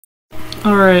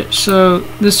Alright, so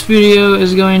this video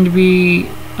is going to be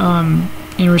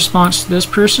in response to this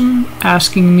person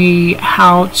asking me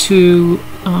how to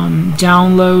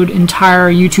download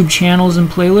entire YouTube channels and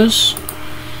playlists.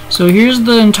 So here's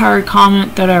the entire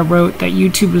comment that I wrote that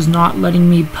YouTube is not letting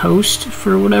me post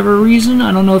for whatever reason.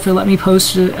 I don't know if it let me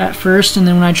post it at first, and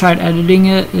then when I tried editing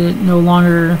it, it no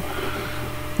longer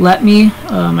let me.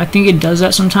 I think it does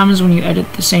that sometimes when you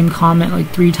edit the same comment like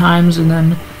 3 times, and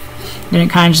then it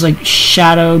kind of just like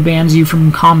shadow bans you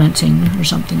from commenting or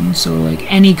something. So like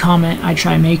any comment I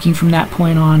try making from that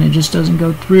point on, it just doesn't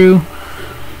go through.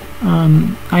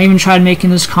 I even tried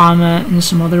making this comment and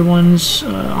some other ones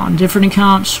on different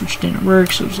accounts, which didn't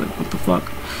work, so it was like, what the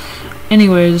fuck.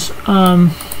 Anyways,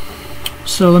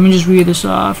 so let me just read this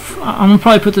off. I'm gonna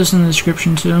probably put this in the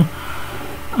description too.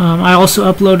 I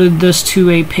also uploaded this to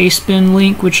a Pastebin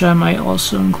link, which I might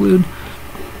also include.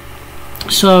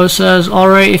 So it says,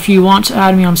 alright, if you want to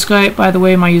add me on Skype, by the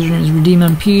way, my username is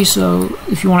redeemmp, so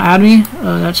if you want to add me,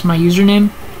 that's my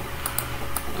username.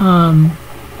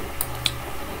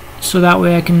 So that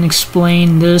way I can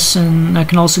explain this, and I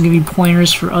can also give you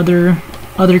pointers for other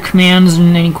commands,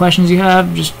 and any questions you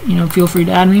have, just, you know, feel free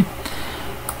to add me.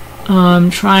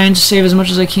 Trying to save as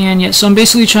much as I can. Yeah, so I'm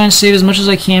basically trying to save as much as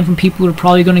I can from people who are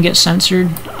probably going to get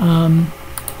censored.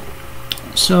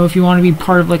 So if you want to be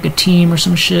part of like a team or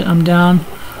some shit, I'm down.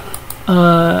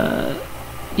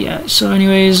 Yeah, so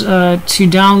anyways, to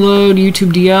download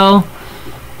YouTube DL,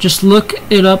 just look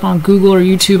it up on Google or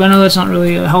YouTube. I know that's not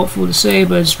really helpful to say,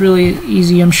 but it's really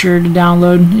easy, I'm sure, to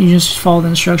download. You just follow the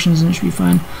instructions and it should be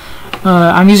fine.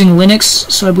 I'm using Linux,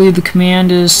 so I believe the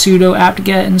command is sudo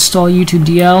apt-get install YouTube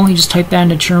DL. You just type that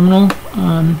into terminal.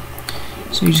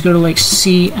 So you just go to like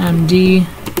cmd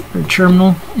or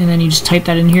terminal, and then you just type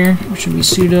that in here, which would be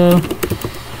sudo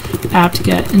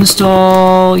apt-get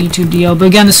install YouTube DL. But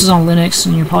again, this is on Linux,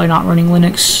 and you're probably not running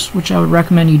Linux, which I would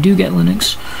recommend you do get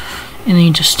Linux. And then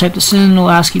you just type this in, it'll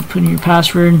ask you to put in your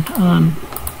password.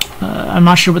 I'm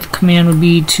not sure what the command would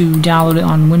be to download it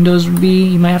on Windows would be.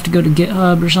 You might have to go to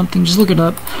GitHub or something, just look it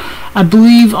up. I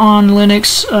believe on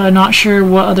Linux, not sure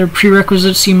what other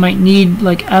prerequisites you might need,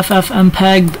 like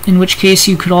ffmpeg, in which case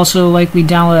you could also likely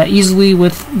download that easily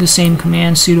with the same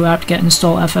command, sudo apt-get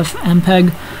install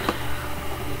ffmpeg.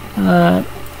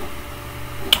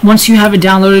 Once you have it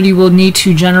downloaded, you will need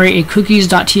to generate a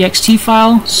cookies.txt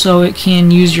file, so it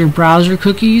can use your browser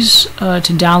cookies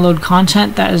to download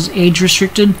content that is age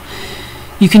restricted.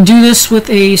 You can do this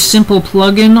with a simple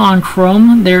plugin on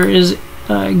Chrome. There is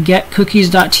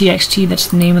getcookies.txt, that's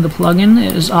the name of the plugin.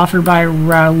 It is offered by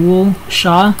Raoul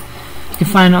Shah. You can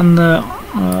find it on the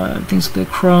I think it's the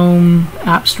Chrome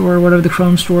App Store, whatever the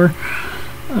Chrome store.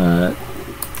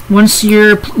 Once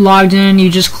you're logged in, you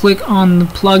just click on the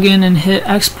plugin and hit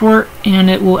export, and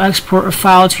it will export a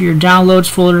file to your downloads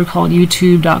folder called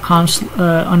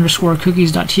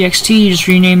youtube.com/cookies.txt. You just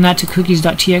rename that to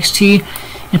cookies.txt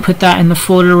and put that in the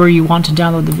folder where you want to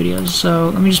download the videos. So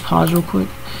let me just pause real quick.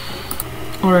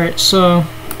 Alright, so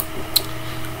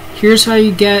here's how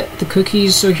you get the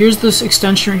cookies. So here's this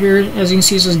extension right here. As you can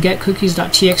see, it says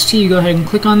getcookies.txt. You go ahead and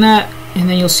click on that, and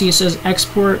then you'll see it says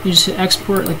export. You just hit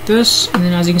export like this, and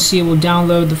then as you can see, it will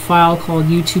download the file called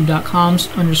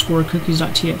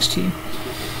youtube.com/cookies.txt,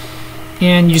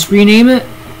 and you just rename it.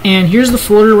 And here's the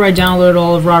folder where I downloaded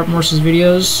all of Robert Morse's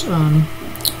videos.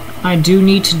 I do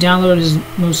need to download his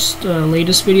most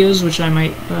latest videos, which I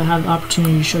might have the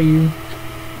opportunity to show you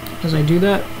as I do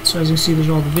that. So as you can see, there's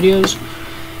all the videos.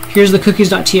 Here's the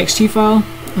cookies.txt file.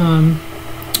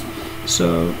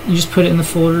 So you just put it in the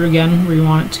folder again where you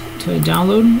want it to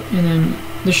download, and then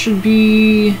this should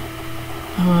be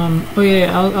oh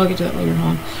yeah, I'll get to that later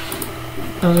on.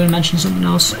 I was going to mention something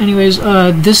else. Anyways,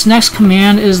 this next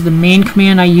command is the main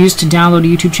command I use to download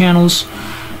YouTube channels.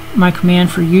 My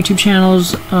command for YouTube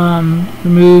channels,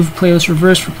 remove playlist,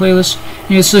 reverse for playlist.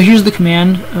 Anyway, so here's the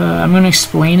command. I'm going to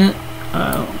explain it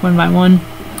one by one.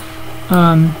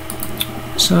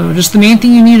 So just the main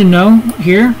thing you need to know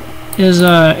here is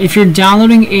if you're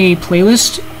downloading a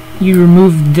playlist, you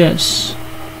remove this,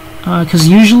 because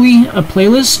usually a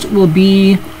playlist will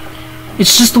be,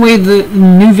 it's just the way the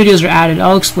new videos are added.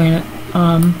 I'll explain it.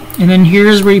 And then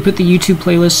here's where you put the YouTube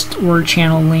playlist or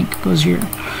channel link, goes here.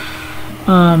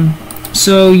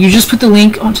 So you just put the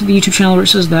link onto the YouTube channel where it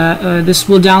says that. This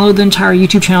will download the entire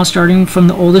YouTube channel starting from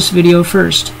the oldest video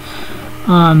first.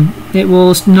 It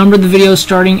will number the videos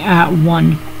starting at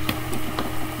 1.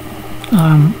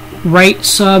 Write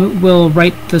sub will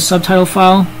write the subtitle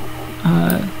file.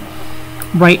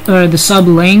 Write the sub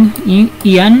lang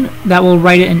en, that will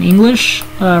write it in English.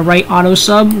 Write auto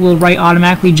sub will write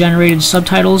automatically generated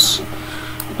subtitles.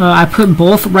 I put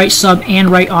both write sub and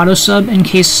write auto sub in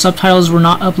case subtitles were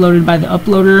not uploaded by the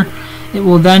uploader. It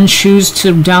will then choose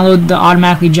to download the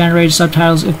automatically generated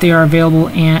subtitles if they are available,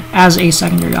 and as a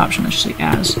secondary option. I should say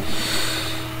as.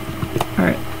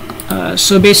 Alright,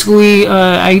 so basically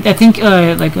I think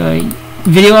like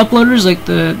video uploaders, like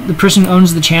the person who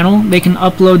owns the channel, they can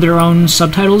upload their own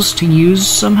subtitles to use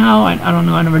somehow. I don't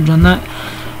know, I've never done that,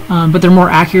 but they're more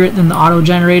accurate than the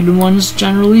auto-generated ones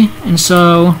generally, and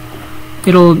so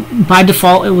it'll, by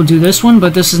default, it will do this one,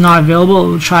 but this is not available. It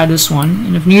will try this one,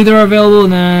 and if neither are available,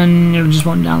 then it just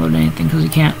won't download anything because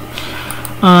it can't.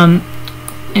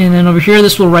 And then over here,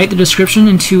 this will write the description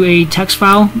into a text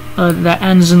file that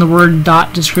ends in the word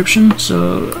 .description.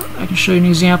 So I can show you an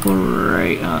example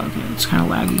right. Okay, it's kind of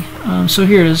laggy. So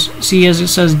here it is. See, as it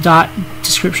says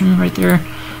 .description right there.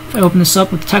 If I open this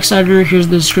up with the text editor, here's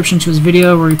the description to his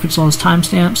video where he puts all his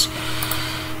timestamps.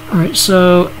 Alright,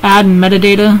 so add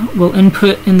metadata will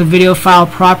input in the video file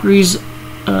properties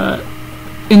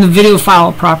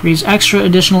extra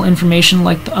additional information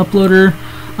like the uploader,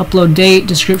 upload date,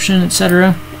 description,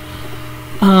 etc.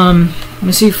 Let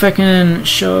me see if I can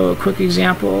show a quick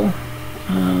example.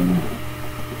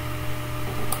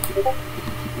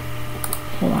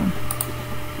 Hold on.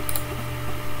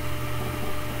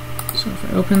 So if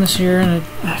I open this here, and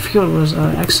I forget what it was,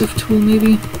 EXIF tool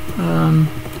maybe?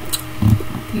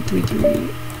 833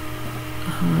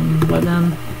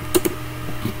 WebM.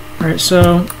 Alright,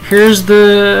 so here's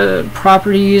the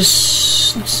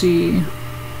properties. Let's see.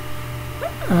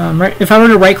 If I were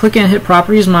to right click and hit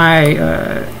properties,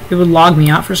 it would log me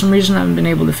out for some reason. I haven't been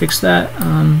able to fix that.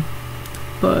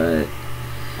 But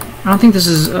I don't think this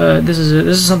is it. This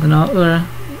is something else.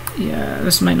 Yeah,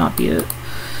 this might not be it.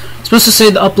 It's supposed to say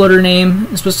the uploader name.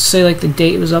 It's supposed to say like the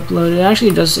date it was uploaded.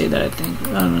 Actually, it does say that, I think.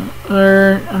 I don't know.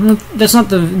 Or I don't know. That's not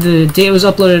the date it was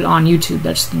uploaded on YouTube.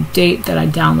 That's the date that I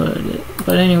downloaded it.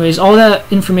 But anyways, all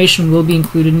that information will be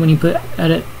included when you put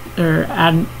edit or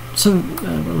add some.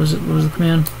 What was it? What was the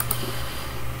command?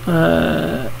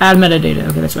 Add metadata.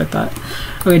 Okay, that's what I thought.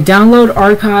 Okay, download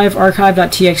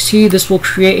archive.txt. This will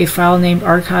create a file named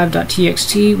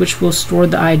archive.txt, which will store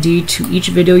the ID to each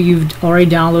video you've already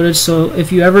downloaded. So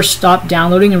if you ever stop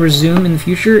downloading and resume in the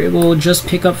future, it will just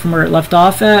pick up from where it left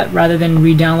off at rather than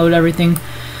re-download everything.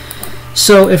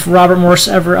 So if Robert Morse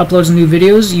ever uploads new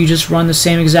videos, you just run the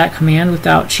same exact command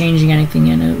without changing anything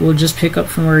in it. It will just pick up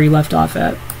from where you left off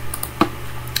at.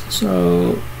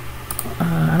 So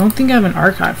I don't think I have an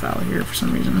archive file here for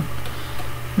some reason.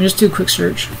 Let me just do a quick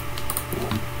search.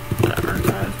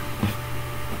 Archive.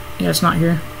 Yeah, it's not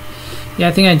here. Yeah,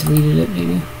 I think I deleted it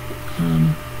maybe.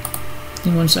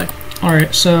 Give me one sec.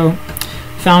 Alright, so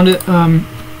found it.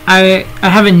 I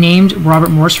have it named Robert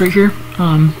Morse right here.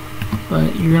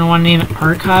 But you're gonna want to name it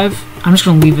archive. I'm just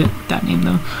gonna leave it that name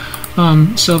though.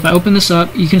 So if I open this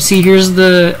up, you can see here's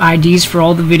the IDs for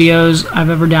all the videos I've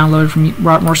ever downloaded from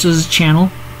Robert Morse's channel.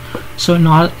 So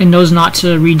it knows not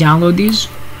to re-download these.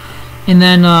 And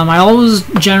then I always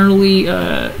generally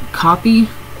copy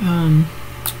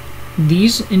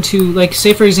these into, like,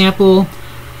 say for example,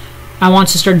 I want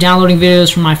to start downloading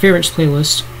videos from my favorites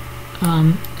playlist.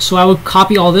 So I would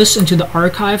copy all this into the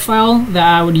archive file that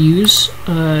I would use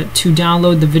to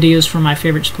download the videos from my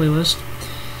favorites playlist.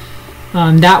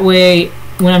 That way,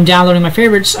 when I'm downloading my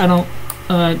favorites, I don't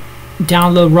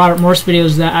download Robert Morse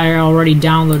videos that I already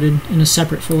downloaded in a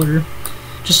separate folder.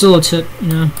 Just a little tip, you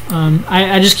know.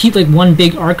 I just keep like one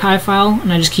big archive file,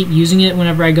 and I just keep using it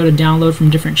whenever I go to download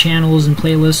from different channels and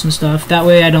playlists and stuff. That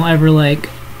way I don't ever like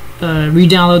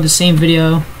re-download the same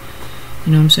video.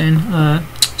 You know what I'm saying?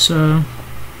 So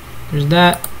there's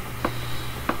that.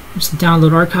 It's the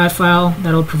download archive file.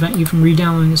 That'll prevent you from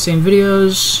re-downloading the same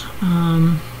videos.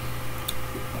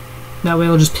 That way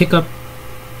it'll just pick up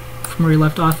from where you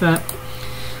left off at.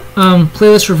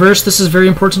 Playlist reverse. This is very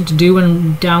important to do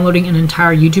when downloading an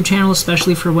entire YouTube channel,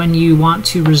 especially for when you want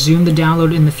to resume the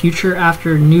download in the future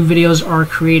after new videos are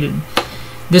created.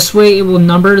 This way it will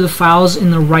number the files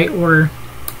in the right order,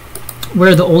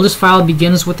 where the oldest file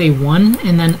begins with a 1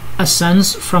 and then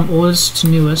ascends from oldest to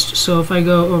newest. So if I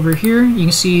go over here, you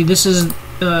can see this is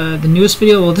the newest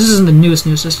video. Well, this isn't the newest.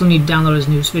 I still need to download his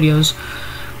newest videos.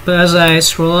 But as I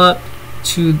scroll up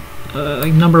to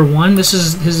like number 1, this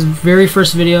is his very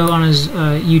first video on his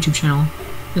YouTube channel.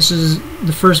 This is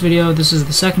the first video, this is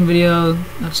the second video,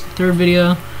 that's the third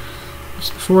video, that's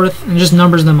the fourth, and it just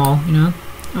numbers them all, you know.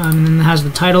 And then it has the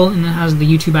title, and it has the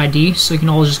YouTube ID, so you can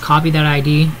always just copy that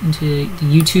ID into the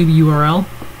YouTube URL,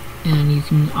 and you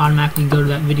can automatically go to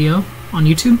that video on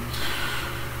YouTube.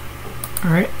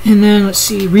 Alright, and then let's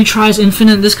see, retries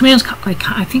infinite. This command's like,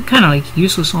 I think kind of like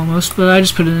useless almost, but I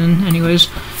just put it in anyways.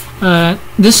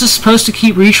 This is supposed to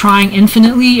keep retrying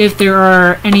infinitely if there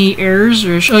are any errors.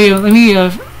 Or oh yeah, let me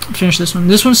finish this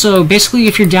one. So basically,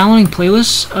 if you're downloading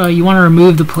playlists, you want to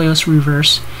remove the playlist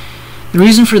reverse. The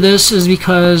reason for this is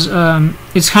because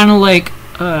it's kind of like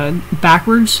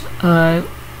backwards.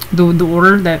 The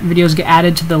order that videos get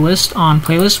added to the list on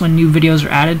playlists when new videos are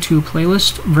added to a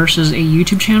playlist versus a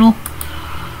YouTube channel.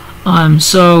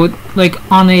 So like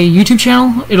on a YouTube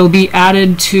channel, it'll be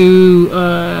added to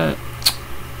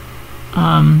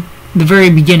the very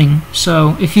beginning.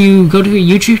 So if you go to a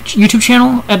YouTube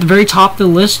channel, at the very top of the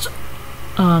list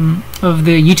of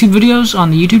the YouTube videos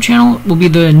on the YouTube channel will be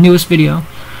the newest video.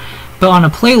 But on a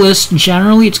playlist,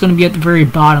 generally it's going to be at the very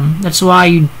bottom. That's why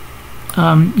you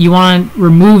want to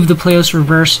remove the playlist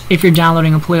reverse if you're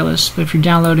downloading a playlist. But if you're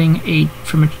downloading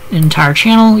from an entire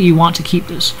channel, you want to keep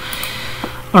this.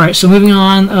 Alright, so moving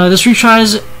on. This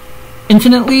retries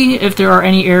infinitely if there are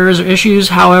any errors or issues.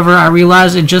 However, I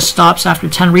realize it just stops after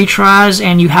 10 retries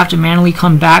and you have to manually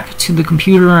come back to the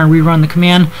computer and rerun the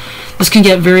command. This can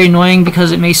get very annoying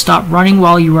because it may stop running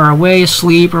while you are away,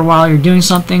 asleep, or while you're doing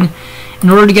something. In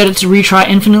order to get it to retry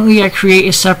infinitely, I create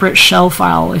a separate shell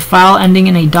file, a file ending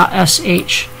in a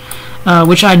 .sh,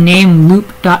 which I name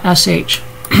loop.sh.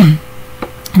 And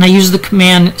I use the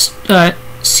command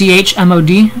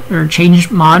chmod, or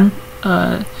change mod,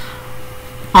 on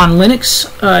Linux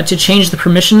to change the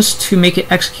permissions to make it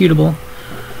executable.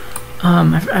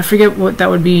 I forget what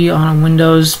that would be on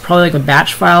Windows, probably like a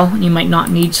batch file. You might not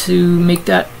need to make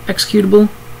that executable.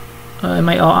 It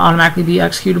might automatically be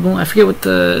executable. I forget what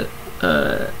the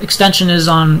extension is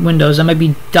on Windows. That might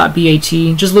be .bat.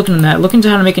 Just look into that. Look into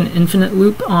how to make an infinite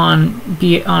loop on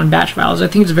batch files. I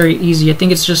think it's very easy. I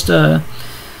think it's just I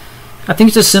think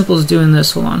it's as simple as doing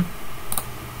this. Hold on.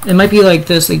 It might be like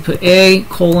this. Like put a :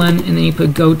 and then you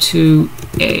put go to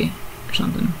a or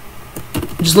something.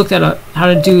 Just look that up. How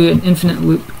to do an infinite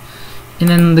loop, and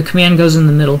then the command goes in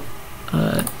the middle.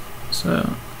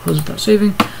 So close without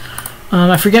saving.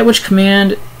 I forget which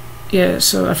command. Yeah,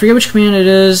 so I forget which command it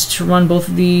is to run both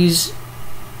of these.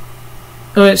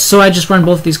 Okay, so I just run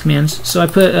both of these commands. So I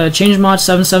put change mod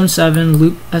 777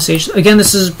 loop sh. Again,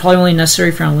 this is probably only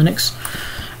necessary for on Linux.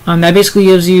 That basically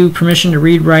gives you permission to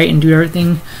read, write, and do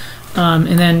everything.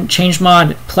 And then change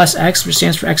mod +x, which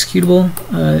stands for executable.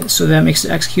 So that makes it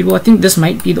executable. I think this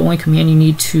might be the only command you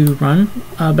need to run,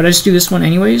 but I just do this one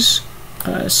anyways.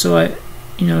 So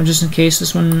just in case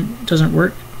this one doesn't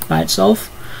work by itself.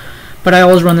 But I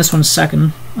always run this one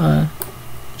second,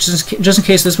 just in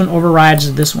case this one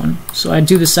overrides this one. So I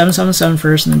do the 777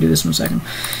 first and then do this one second.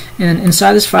 And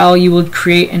inside this file you will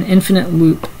create an infinite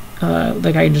loop,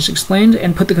 like I just explained,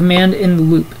 and put the command in the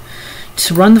loop.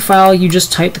 To run the file, you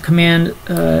just type the command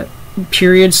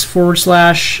periods / or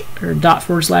 ./loop.sh.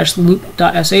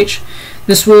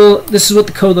 This is what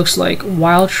the code looks like.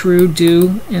 While true,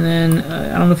 do, and then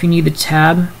I don't know if you need the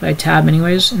tab, but I tab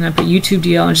anyways, and then I put YouTube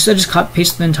DL, and I just copy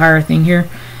paste the entire thing here,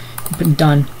 and put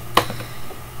done.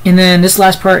 And then this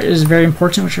last part is very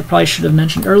important, which I probably should have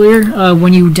mentioned earlier.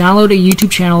 When you download a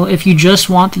YouTube channel, if you just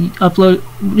want the uploaded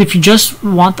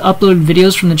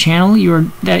videos from the channel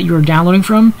that you are downloading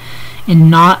from,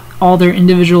 and not all their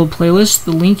individual playlists,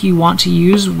 the link you want to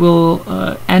use will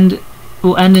end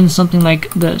in something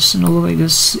like this, and it'll look like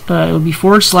this. It'll be /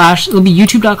 it'll be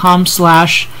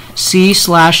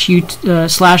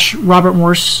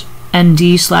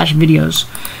youtube.com/c/RobertMorseND/videos.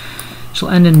 So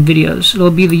it'll end in videos.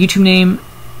 It'll be the YouTube name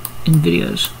in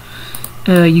videos.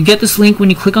 You get this link when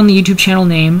you click on the YouTube channel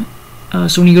name.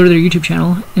 So when you go to their YouTube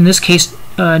channel, in this case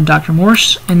Dr.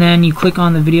 Morse, and then you click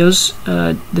on the videos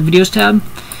tab,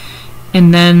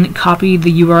 and then copy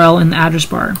the URL in the address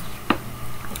bar.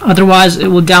 Otherwise, it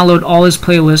will download all his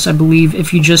playlists, I believe,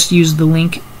 if you just use the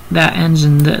link that ends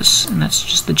in this, and that's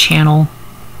just the channel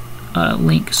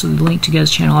link. So the link to get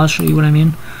his channel, I'll show you what I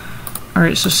mean.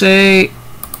 Alright, so say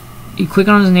you click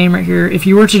on his name right here. If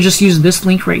you were to just use this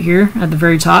link right here at the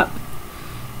very top,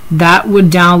 that would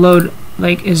download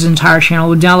like his entire channel. It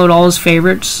would download all his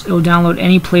favorites. It will download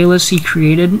any playlists he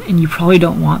created, and you probably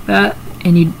don't want that.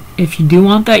 And if you do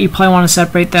want that, you probably want to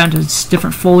separate that into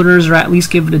different folders, or at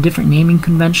least give it a different naming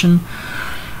convention.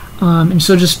 And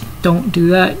so just don't do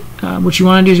that. What you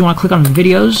want to do is you want to click on the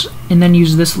videos and then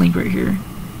use this link right here.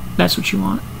 That's what you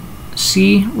want.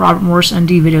 See Robert Morse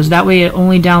ND videos. That way it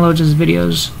only downloads his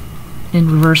videos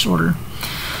in reverse order.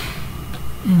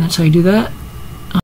 And that's how you do that.